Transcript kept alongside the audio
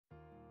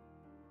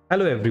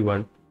Hello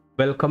everyone,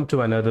 welcome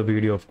to another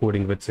video of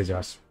Coding with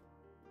Sijas.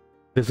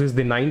 This is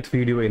the 9th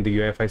video in the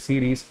UI5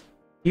 series.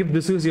 If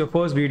this is your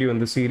first video in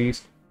the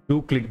series,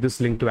 do click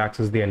this link to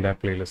access the entire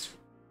playlist.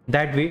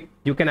 That way,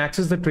 you can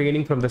access the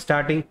training from the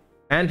starting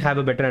and have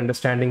a better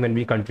understanding when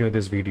we continue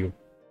this video.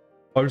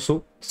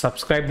 Also,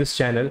 subscribe this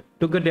channel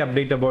to get the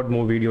update about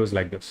more videos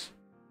like this.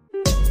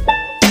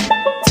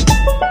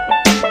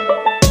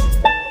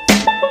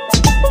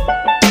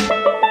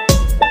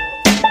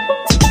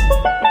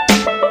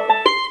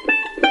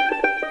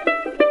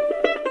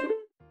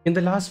 In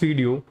the last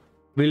video,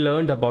 we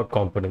learned about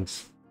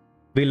components.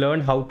 We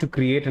learned how to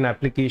create an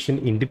application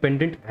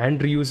independent and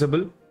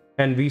reusable,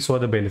 and we saw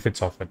the benefits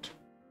of it.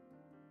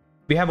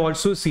 We have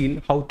also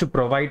seen how to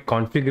provide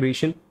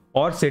configuration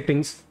or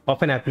settings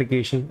of an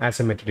application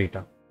as a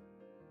metadata.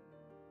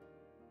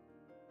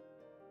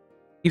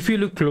 If you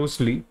look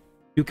closely,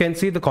 you can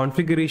see the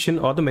configuration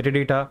or the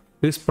metadata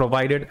is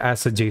provided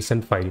as a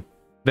JSON file,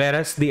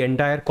 whereas the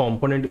entire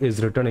component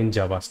is written in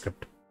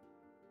JavaScript.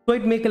 So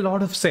it makes a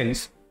lot of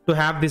sense to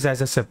have this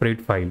as a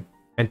separate file,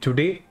 and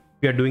today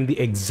we are doing the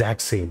exact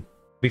same.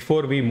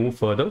 Before we move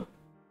further,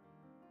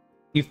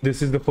 if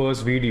this is the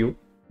first video,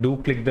 do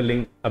click the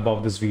link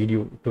above this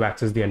video to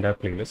access the entire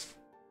playlist.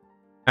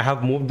 I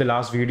have moved the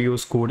last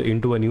video's code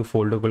into a new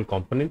foldable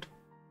component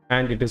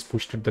and it is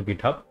pushed to the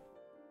GitHub.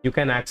 You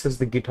can access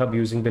the GitHub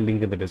using the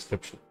link in the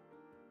description.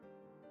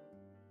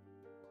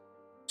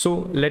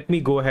 So let me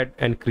go ahead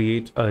and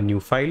create a new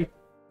file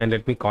and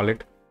let me call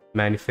it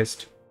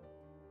manifest.json.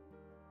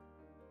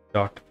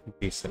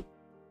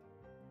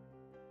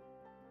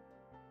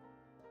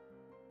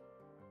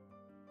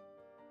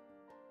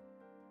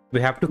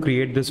 We have to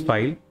create this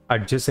file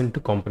adjacent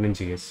to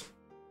component.js.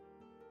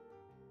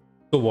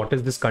 So what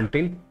does this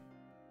contain?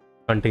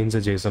 Contains a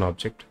JSON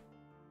object.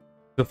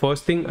 The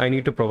first thing I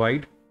need to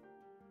provide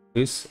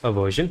is a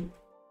version,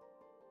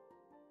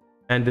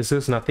 and this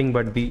is nothing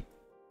but the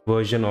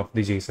version of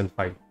the JSON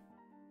file.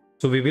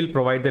 So we will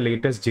provide the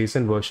latest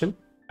JSON version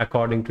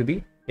according to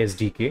the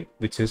SDK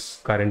which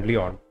is currently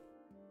on.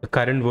 The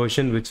current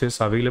version which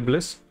is available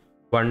is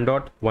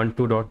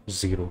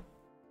 1.12.0.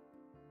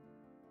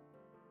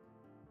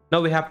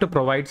 Now we have to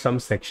provide some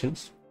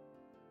sections.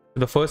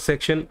 The first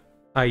section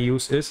I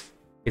use is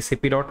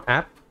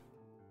sap.app.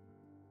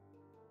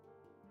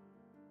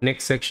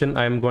 Next section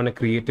I am going to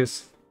create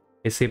is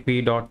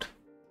sap.ui.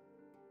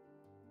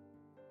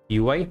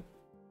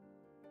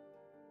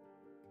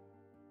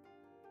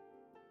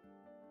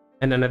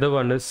 And another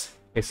one is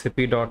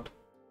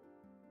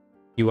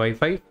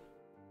sap.ui5.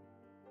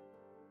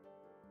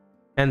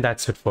 And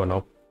that's it for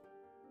now.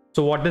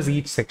 So what does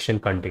each section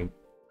contain?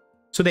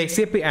 So the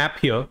SAP app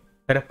here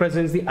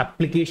represents the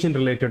application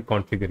related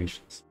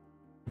configurations.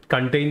 It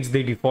contains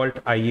the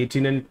default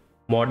i18n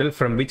model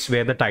from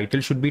where the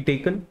title should be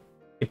taken.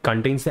 It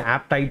contains the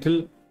app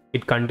title.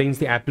 It contains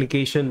the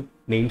application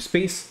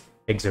namespace,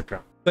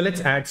 etc. So let's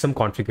add some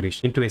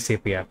configuration into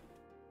SAP app.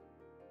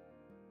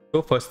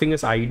 So first thing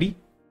is ID.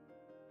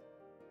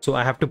 So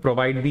I have to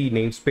provide the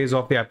namespace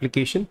of the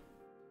application.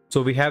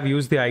 So we have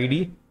used the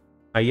ID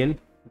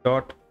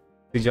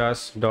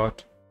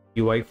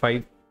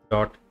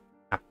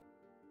in.sijas.ui5.app.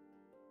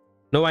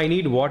 Now I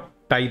need what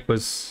type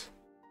is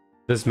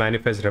this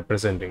manifest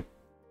representing.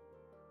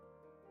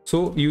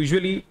 So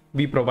usually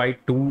we provide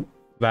two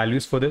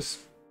values for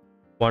this.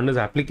 One is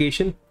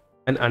application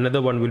and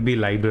another one will be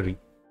library.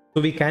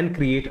 So we can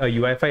create a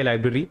UI5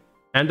 library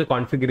and the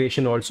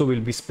configuration also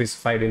will be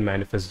specified in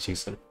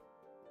manifest.json.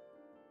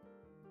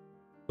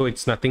 So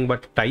it's nothing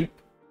but type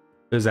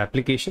is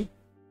application.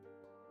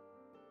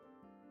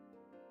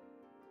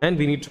 And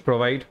we need to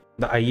provide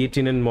the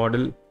i18n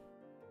model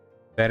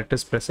where it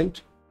is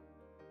present.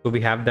 So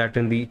we have that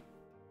in the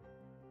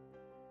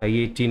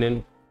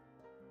i18n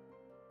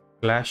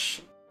 /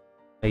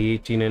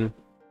 i18n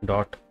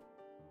dot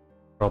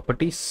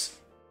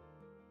properties.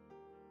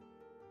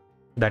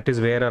 That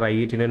is where our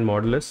i18n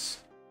model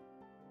is.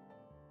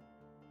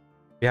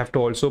 We have to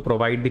also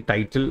provide the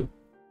title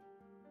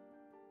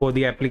for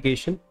the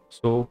application.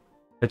 So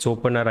let's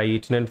open our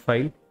i18n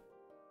file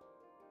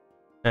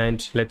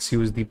and let's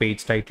use the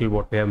page title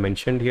what we have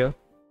mentioned here.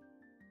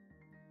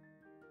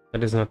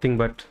 That is nothing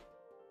but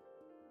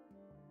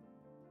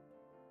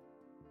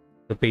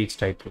the page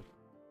title.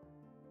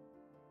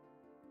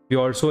 We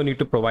also need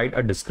to provide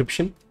a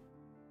description.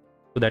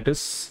 So that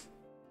is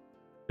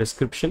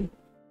description,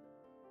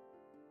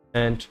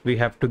 and we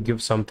have to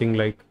give something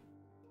like,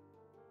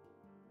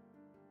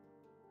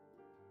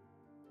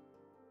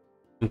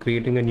 I'm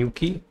creating a new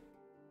key,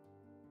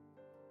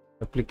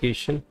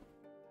 application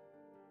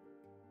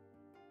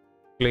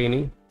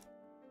explaining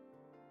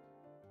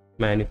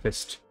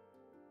manifest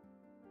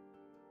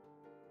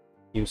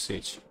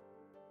usage.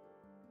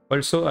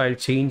 Also I'll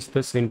change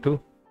this into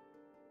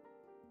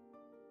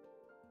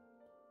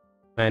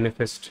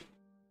manifest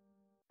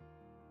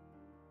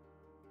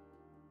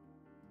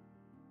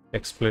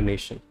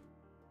explanation.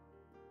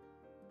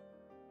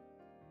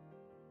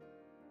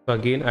 So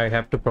again I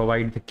have to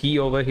provide the key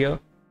over here,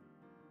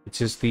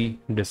 which is the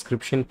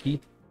description key.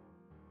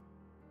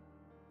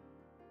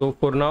 So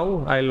for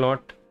now, I'll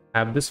not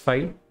have this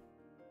file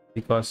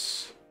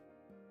because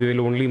we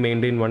will only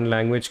maintain one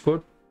language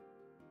code.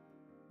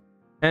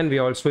 And we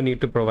also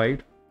need to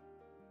provide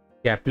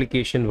the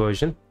application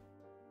version.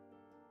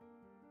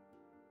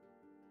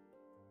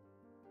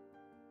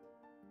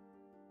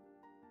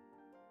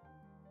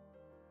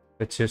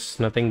 Which is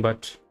nothing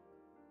but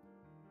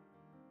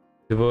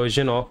the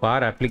version of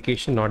our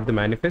application, not the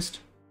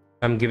manifest.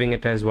 I'm giving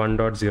it as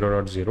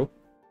 1.0.0,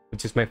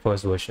 which is my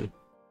first version.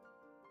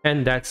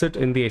 And that's it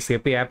in the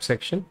SAP app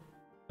section.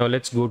 Now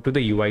let's go to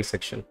the UI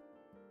section.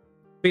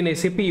 In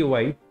SAP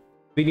UI,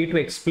 we need to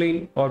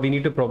explain or we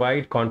need to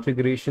provide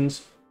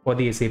configurations for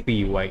the SAP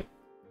UI.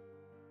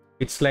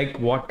 It's like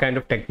what kind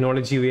of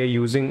technology we are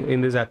using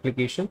in this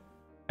application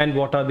and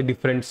what are the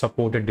different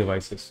supported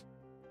devices.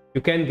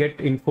 You can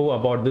get info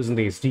about this in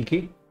the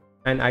SDK,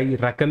 and I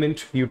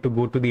recommend you to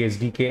go to the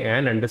SDK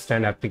and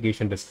understand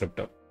application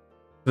descriptor.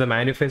 The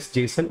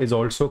manifest.json is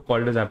also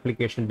called as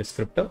application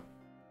descriptor,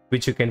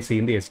 which you can see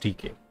in the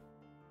SDK.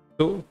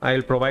 So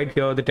I'll provide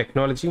here the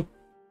technology,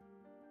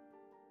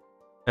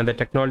 and the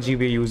technology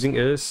we're using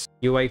is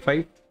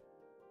UI5,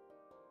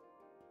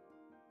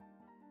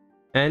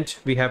 and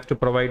we have to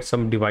provide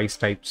some device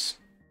types,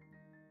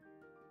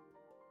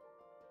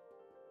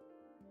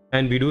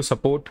 and we do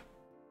support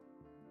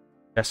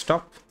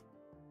desktop,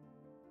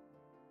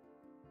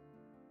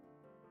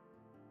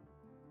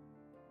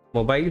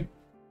 mobile,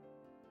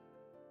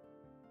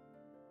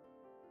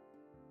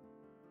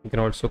 you can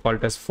also call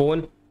it as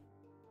phone,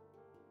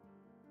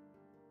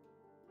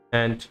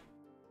 and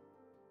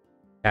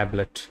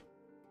tablet.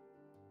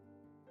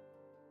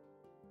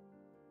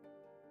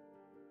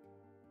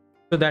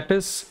 So that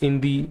is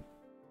in the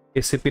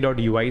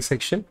SAP.UI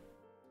section.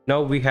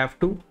 Now we have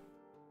to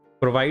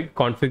provide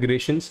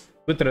configurations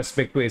with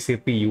respect to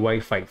SAP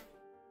UI5.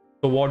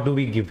 So what do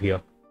we give here?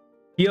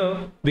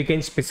 Here we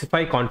can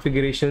specify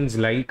configurations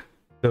like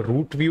the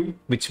root view,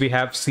 which we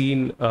have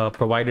seen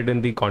provided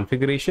in the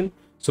configuration.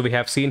 So we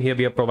have seen here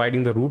we are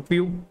providing the root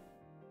view.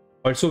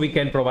 Also we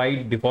can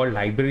provide default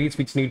libraries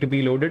which need to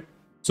be loaded.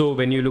 So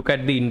when you look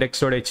at the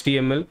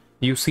index.html,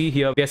 you see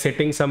here we are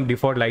setting some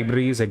default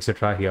libraries,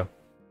 etc. here.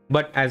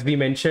 But as we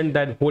mentioned,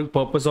 that whole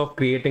purpose of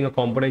creating a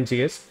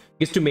component.js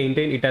is to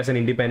maintain it as an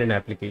independent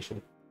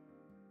application,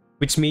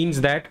 which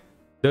means that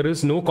there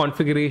is no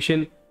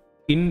configuration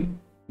in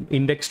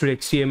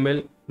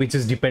index.html which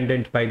is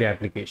dependent by the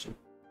application.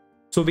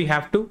 So we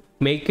have to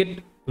make it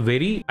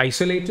very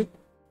isolated.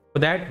 For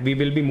that, we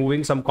will be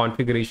moving some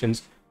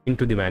configurations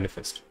into the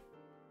manifest.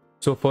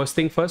 So first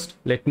thing first,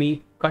 let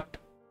me cut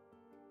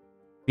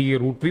the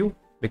root view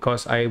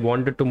because I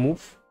wanted to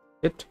move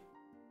it.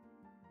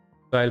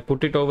 So I'll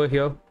put it over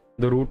here.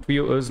 The root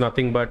view is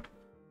nothing but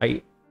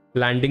a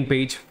landing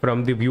page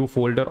from the view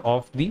folder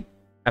of the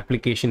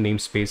application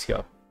namespace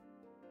here.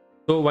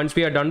 So once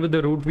we are done with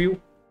the root view,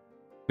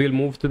 we'll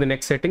move to the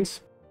next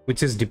settings,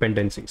 which is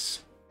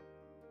dependencies.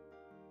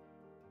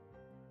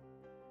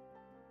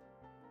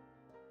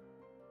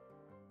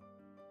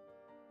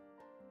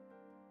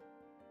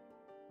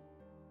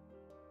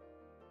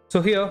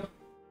 So here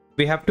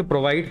we have to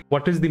provide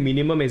what is the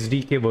minimum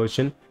SDK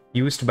version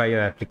used by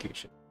your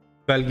application.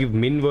 So I'll give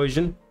min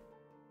version.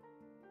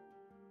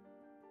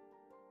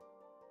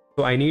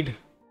 So I need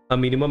a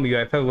minimum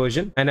UI5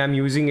 version and I'm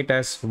using it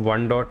as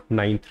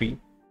 1.93.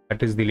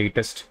 That is the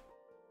latest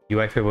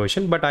UI5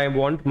 version, but I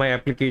want my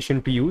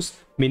application to use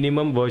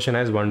minimum version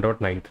as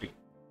 1.93.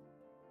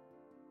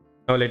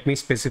 Now let me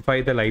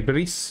specify the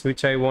libraries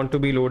which I want to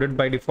be loaded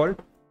by default.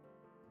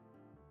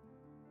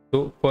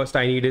 So first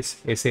I need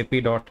is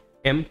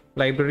sap.m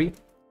library,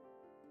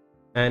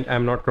 and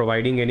I'm not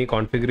providing any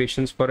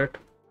configurations for it.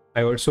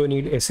 I also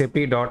need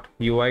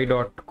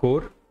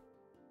sap.ui.core,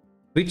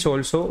 which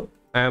also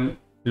I am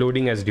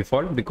loading as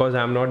default because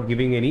I'm not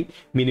giving any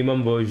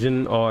minimum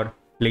version or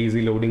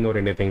lazy loading or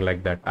anything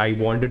like that. I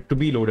want it to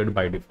be loaded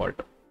by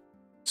default.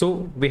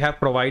 So we have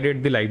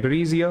provided the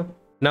libraries here.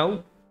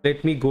 Now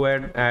let me go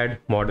ahead and add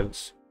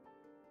models.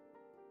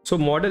 So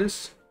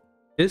models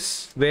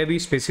is where we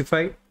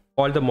specify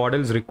all the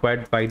models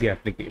required by the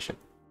application.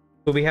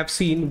 So we have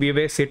seen we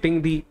were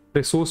setting the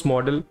resource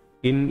model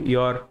in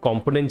your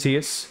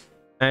component.js,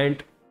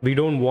 and we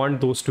don't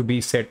want those to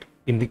be set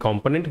in the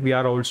component. We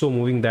are also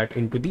moving that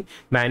into the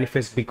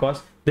manifest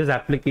because this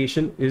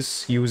application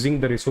is using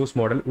the resource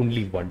model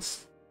only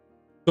once.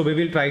 So we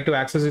will try to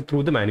access it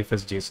through the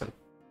manifest.json.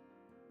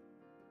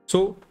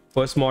 So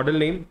first model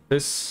name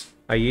is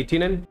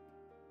i18n,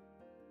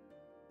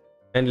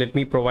 and let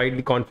me provide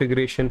the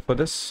configuration for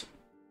this.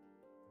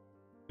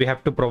 We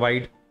have to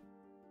provide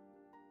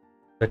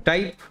the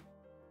type.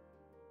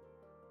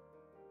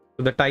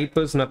 So the type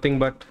is nothing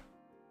but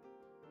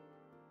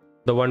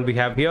the one we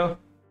have here,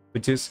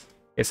 which is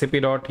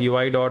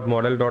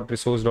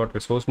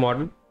sap.ui.model.resource.resource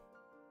model.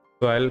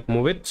 So I'll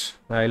move it.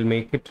 I'll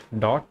make it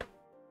dot.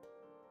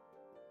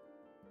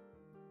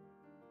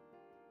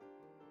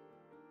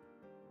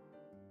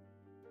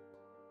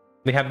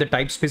 We have the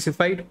type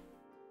specified.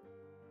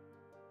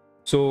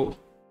 So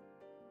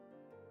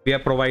we are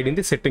providing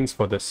the settings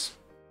for this.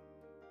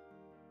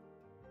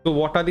 So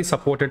what are the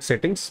supported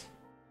settings?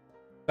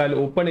 I'll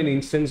open an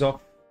instance of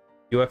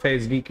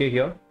UI5 SDK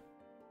here.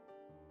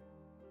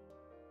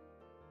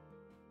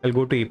 I'll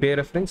go to API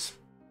reference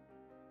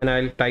and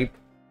I'll type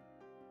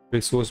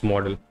resource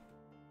model.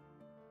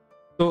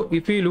 So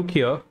if we look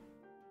here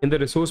in the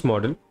resource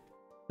model,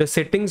 the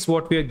settings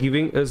what we are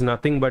giving is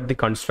nothing but the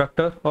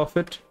constructor of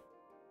it.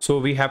 So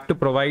we have to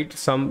provide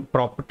some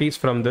properties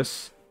from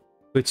this,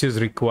 which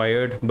is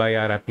required by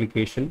our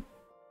application.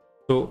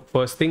 So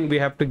first thing we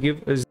have to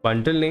give is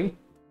bundle name.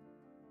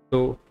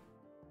 So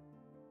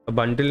a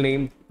bundle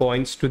name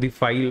points to the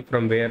file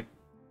from where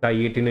the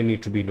I18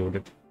 need to be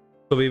loaded.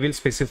 So we will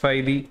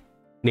specify the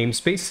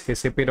namespace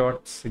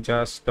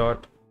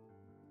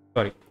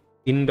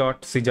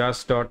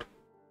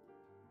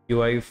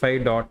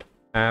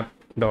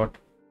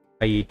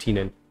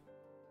in.sijas.ui5.app.i18n.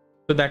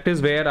 So that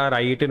is where our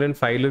I18n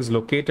file is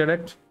located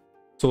at.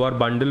 So our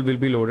bundle will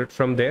be loaded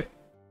from there.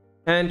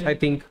 And I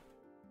think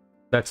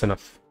that's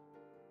enough.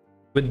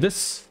 With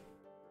this,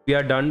 we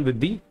are done with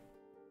the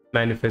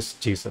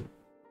manifest.json.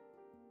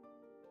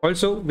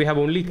 Also, we have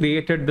only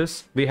created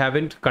this. We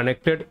haven't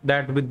connected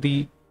that with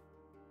the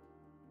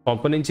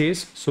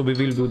component.js. So we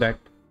will do that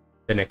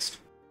the next.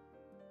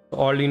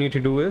 All you need to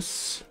do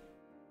is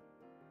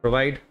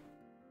provide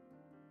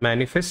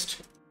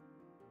manifest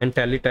and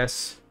tell it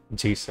as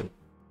JSON.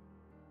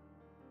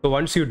 So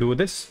once you do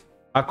this,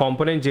 our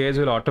component.js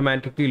will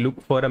automatically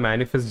look for a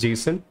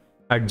manifest.json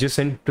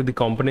adjacent to the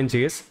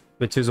component.js,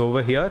 which is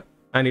over here,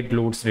 and it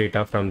loads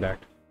data from that.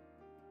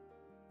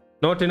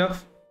 Not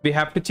enough. We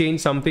have to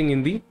change something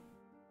in the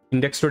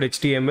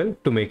index.html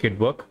to make it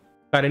work.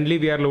 Currently,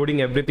 we are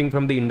loading everything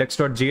from the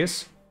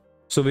index.js.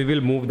 So we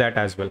will move that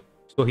as well.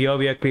 So here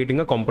we are creating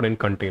a component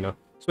container.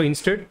 So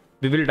instead,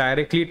 we will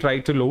directly try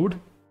to load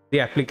the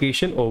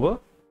application over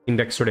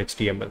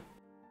index.html.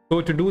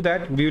 So to do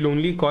that, we will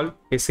only call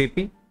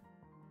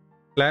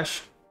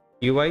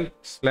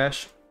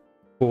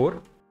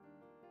sap/UI/core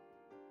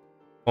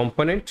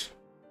component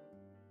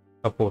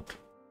support.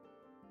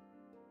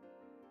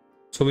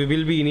 So we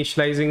will be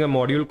initializing a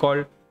module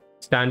called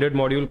standard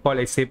module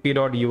called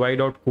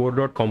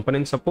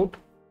sap.ui.core.component support.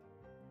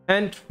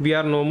 And we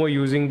are no more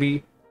using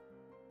the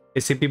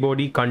SAP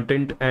body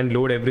content and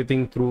load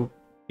everything through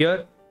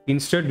here.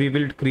 Instead, we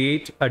will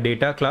create a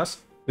data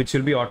class which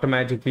will be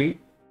automatically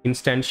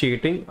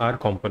instantiating our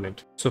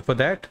component. So for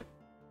that,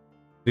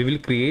 we will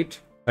create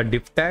a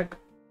div tag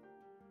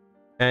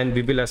and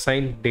we will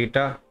assign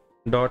data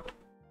dot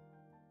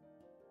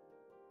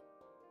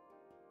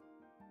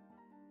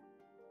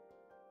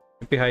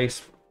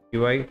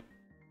UI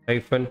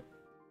hyphen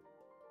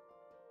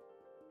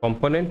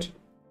component.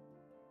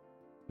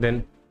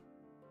 Then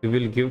we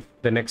will give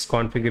the next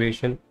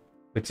configuration,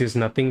 which is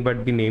nothing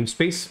but the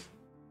namespace.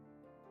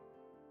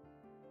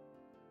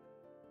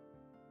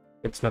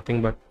 It's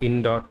nothing but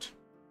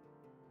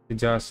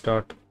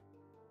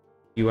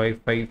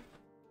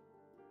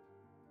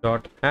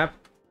in.sijas.ui5.app.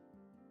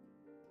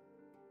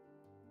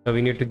 Now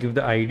we need to give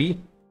the ID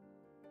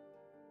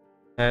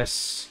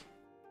as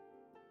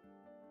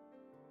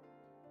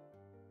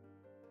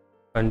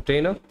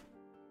container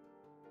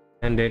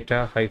and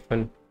data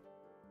hyphen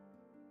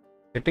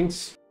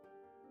settings,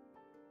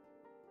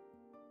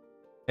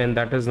 and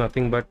that is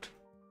nothing but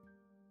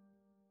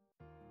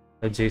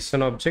a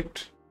JSON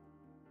object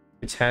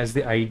which has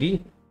the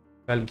ID.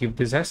 I'll give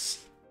this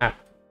as app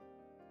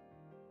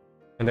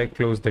and I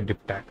close the div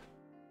tag.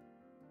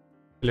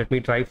 Let me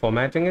try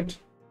formatting it.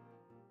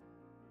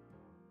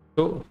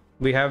 So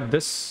we have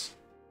this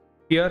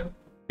here,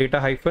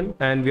 data hyphen,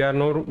 and we are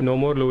no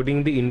more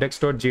loading the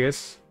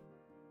index.js,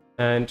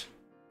 and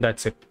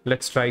that's it.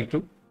 Let's try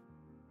to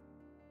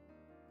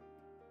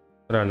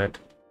run it.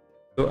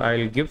 So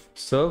I'll give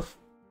serve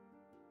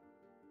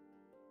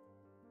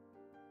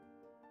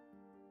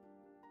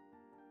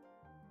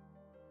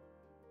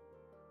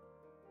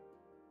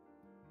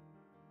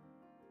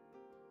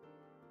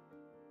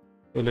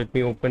so let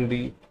me open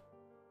the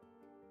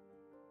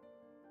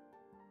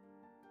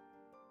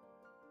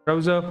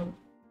browser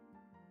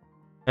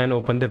and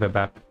open the web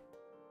app.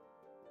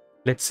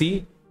 Let's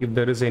see if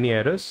there is any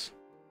errors,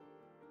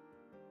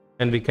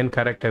 and we can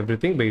correct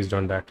everything based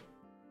on that.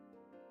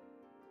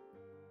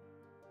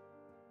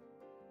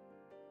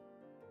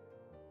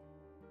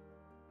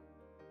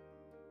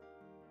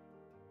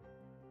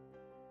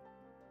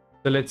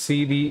 So let's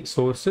see the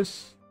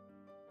sources.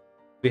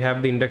 We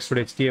have the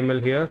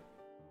index.html here,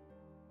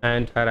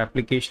 and our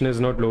application is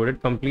not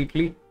loaded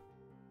completely.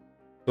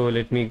 So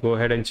let me go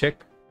ahead and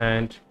check,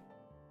 and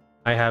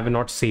I have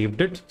not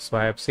saved it. So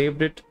I have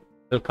saved it.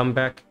 I'll come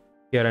back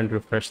here and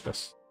refresh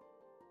this.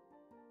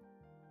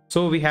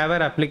 So we have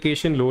our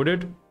application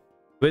loaded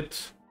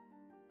with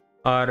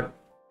our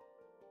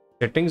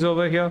settings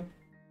over here.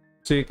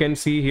 So you can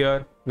see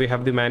here we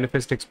have the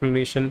manifest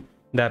explanation.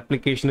 The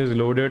application is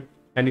loaded,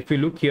 and if you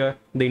look here,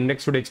 the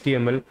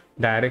index.html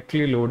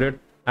directly loaded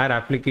our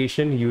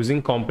application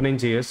using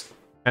component.js,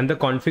 and the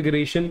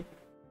configuration,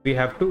 we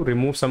have to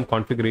remove some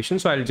configuration.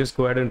 So I'll just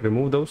go ahead and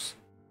remove those.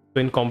 So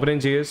in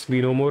component.js,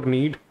 we no more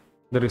need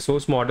the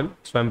resource model,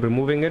 so I'm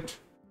removing it.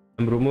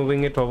 I'm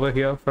removing it over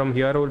here from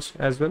here also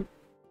as well.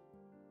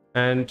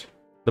 And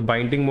the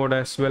binding mode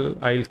as well,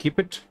 I'll keep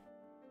it.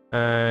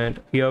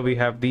 And here we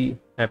have the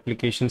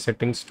application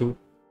settings to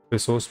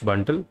resource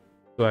bundle.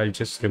 So I'll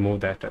just remove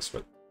that as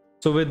well.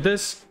 So with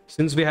this,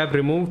 since we have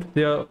removed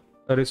the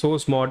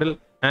resource model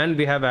and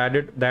we have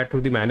added that to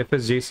the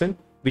manifest.json,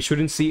 we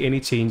shouldn't see any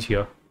change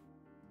here.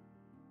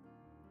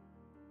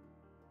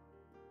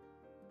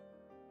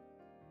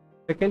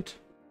 Second,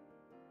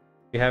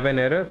 we have an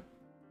error.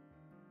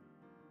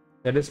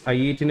 That is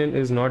i18n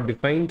is not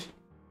defined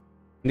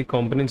in the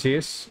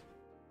component.js.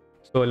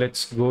 So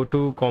let's go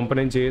to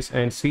component.js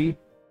and see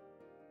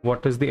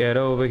what is the error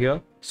over here.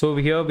 So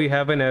here we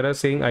have an error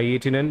saying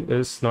i18n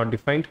is not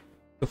defined.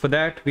 So for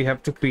that we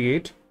have to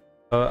create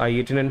a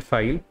i18n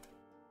file.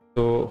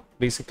 So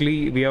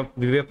basically we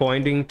were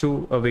pointing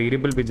to a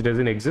variable which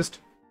doesn't exist.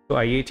 So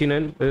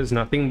i18n is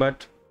nothing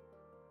but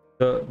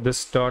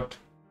this dot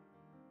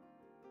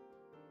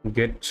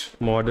get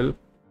model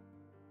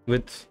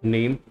with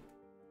name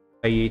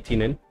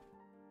i18n.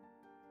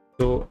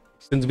 So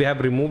since we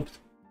have removed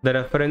the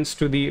reference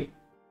to the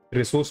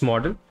resource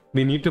model,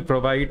 we need to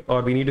provide,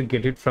 or we need to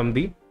get it from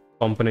the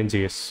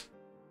component.js.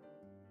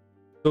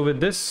 So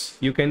with this,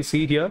 you can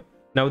see here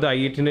now the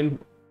i18n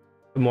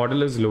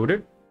model is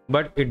loaded,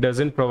 but it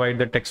doesn't provide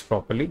the text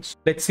properly. So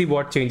let's see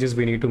what changes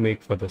we need to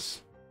make for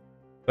this.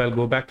 So I'll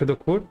go back to the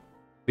code,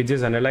 we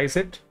just analyze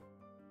it.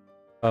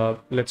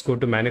 Let's go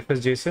to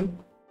manifest.json,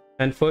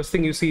 and first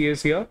thing you see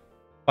is here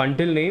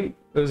bundle name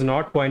is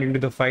not pointing to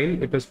the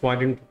file, it is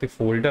pointing to the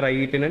folder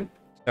i18n.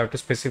 So I have to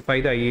specify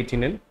the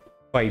i18n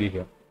file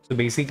here. So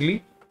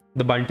basically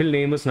the bundle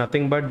name is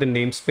nothing but the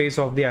namespace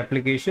of the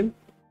application,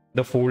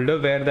 the folder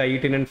where the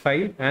i18n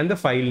file, and the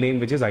file name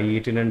which is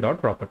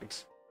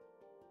i18n.properties.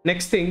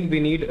 Next thing we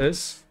need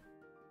is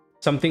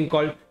something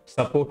called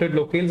supported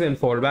locales and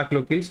fallback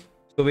locales.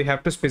 So we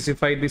have to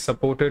specify the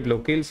supported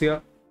locales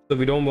here. So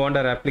we don't want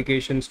our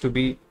applications to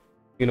be,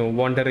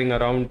 wandering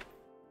around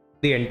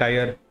the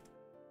entire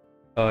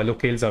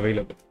locales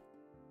available.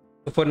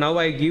 So for now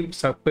I give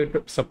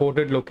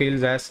supported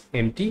locales as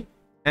empty,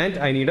 and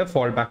I need a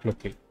fallback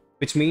locale,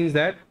 which means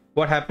that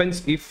what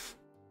happens if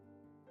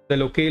the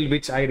locale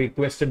which I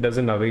requested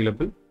doesn't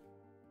available.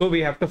 So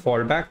we have to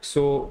fall back.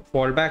 So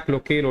fallback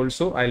locale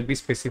also I'll be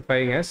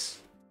specifying as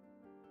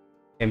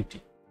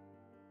empty.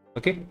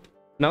 Okay,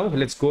 now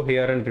let's go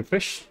here and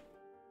refresh.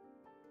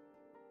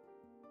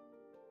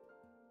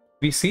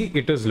 We see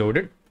it is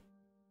loaded,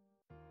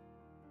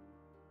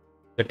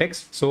 the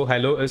text. So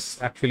hello is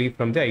actually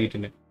from the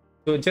i18n.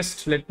 So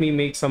just let me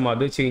make some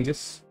other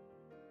changes.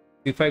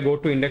 If I go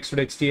to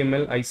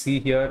index.html, I see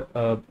here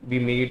we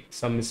made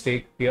some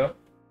mistake here.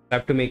 I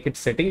have to make it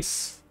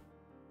settings.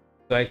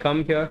 So I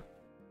come here,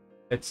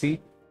 let's see,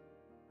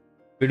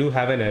 we do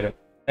have an error.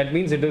 That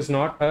means it is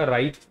not a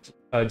right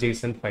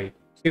JSON file.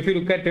 So if you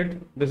look at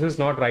it, this is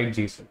not right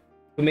JSON.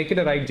 To make it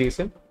a right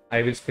JSON,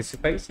 I will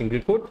specify single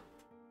quote.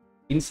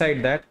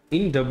 Inside that,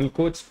 in double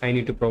quotes, I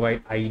need to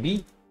provide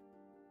ID,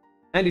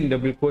 and in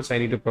double quotes, I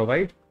need to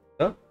provide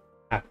the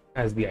app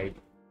as the ID.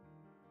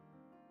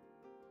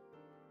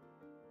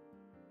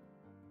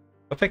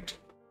 Perfect.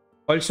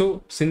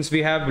 Also, since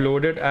we have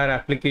loaded our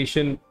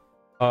application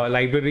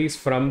libraries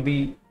from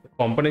the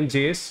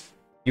component.js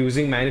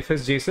using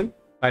manifest.json,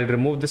 I'll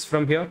remove this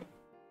from here.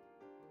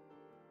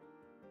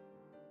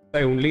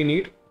 I only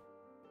need,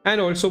 and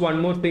also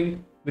one more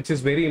thing which is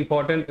very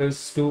important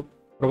is to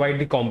provide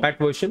the compact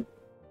version.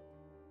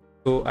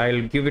 So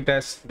I'll give it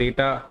as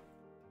data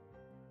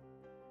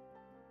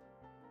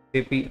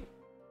AP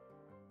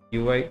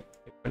UI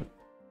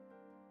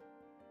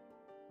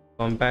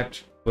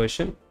compact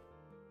version,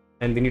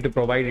 and we need to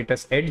provide it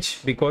as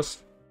edge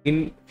because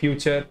in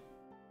future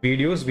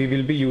videos we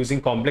will be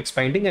using complex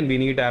binding and we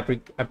need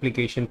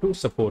application to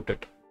support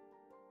it.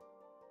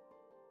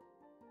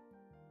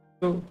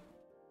 So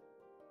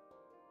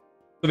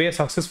we have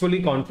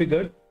successfully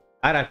configured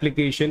our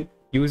application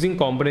using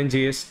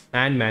component.js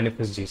and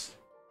manifest.json.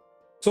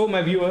 So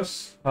my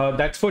viewers,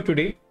 that's for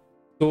today.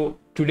 So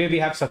today we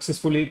have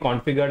successfully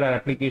configured our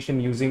application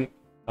using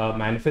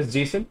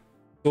manifest.json,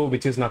 so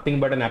which is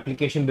nothing but an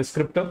application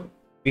descriptor.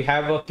 We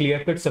have a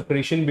clear-cut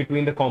separation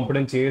between the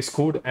component.js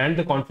code and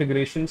the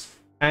configurations,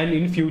 and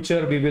in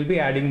future we will be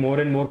adding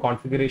more and more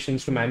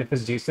configurations to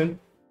manifest.json,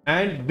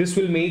 and this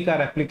will make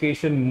our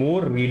application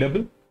more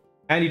readable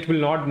and it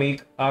will not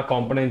make our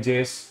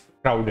component.js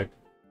crowded.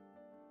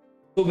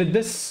 So with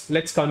this,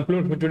 let's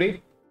conclude for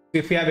today.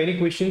 If you have any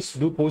questions,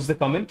 do post the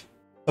comment.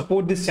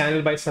 Support this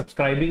channel by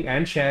subscribing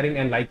and sharing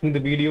and liking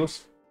the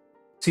videos.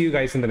 See you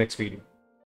guys in the next video.